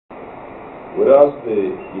Whereas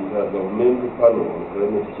the Intergovernmental Panel on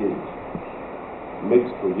Climate Change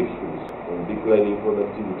makes projections on declining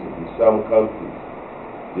productivity in some countries,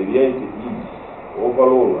 the reality is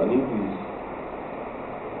overall an increase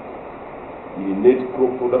in net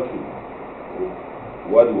crop production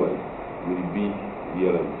worldwide will be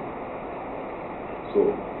realized.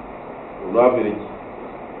 So, on average,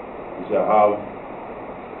 we shall have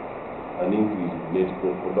an increase in net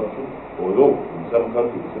crop production, although in some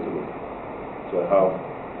countries, certainly, shall have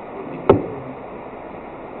a decrease.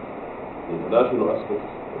 The international aspects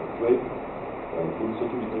of trade and food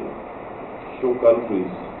security show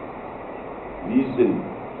countries rising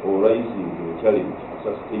or rising to the challenge to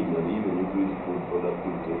sustain and even increase food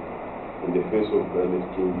productivity in the face of climate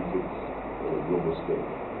change effects on a global scale.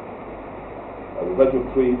 Agricultural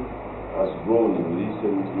trade has grown in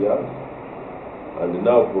recent years and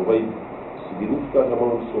now provides significant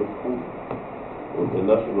amounts of food on the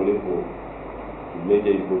national level to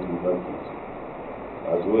major importing countries,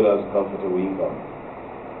 as well as comfortable income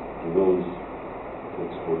to those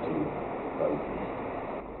exporting countries.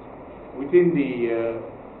 Within the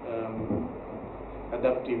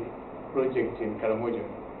adaptive project in Karamoja,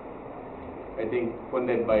 I think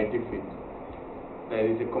funded by DFID, there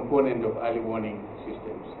is a component of early warning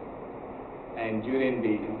systems. And during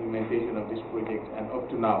the implementation of this project and up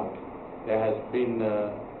to now, there has been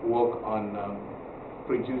work on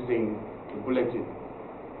producing a bulletin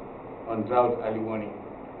on drought early warning.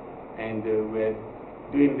 And we're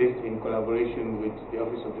doing this in collaboration with the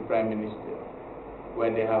Office of the Prime Minister,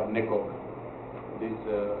 where they have NECOC, this,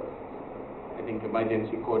 I think,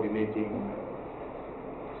 emergency coordinating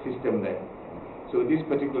system there. So this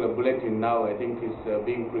particular bulletin now, I think, is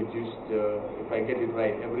being produced, if I get it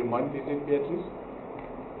right, every month, is it, Beatrice?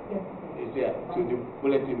 Yes. Yeah. So the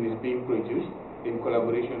bulletin is being produced in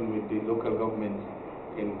collaboration with the local government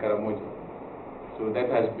in Karamoja. So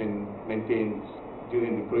that has been maintained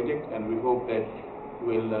during the project, and we hope that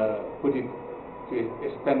we'll put it to a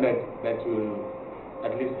standard that will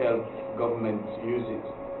at least help governments use it,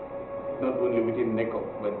 not only within NECOP,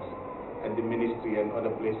 but at the ministry and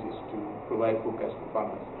other places to provide forecast for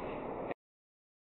farmers.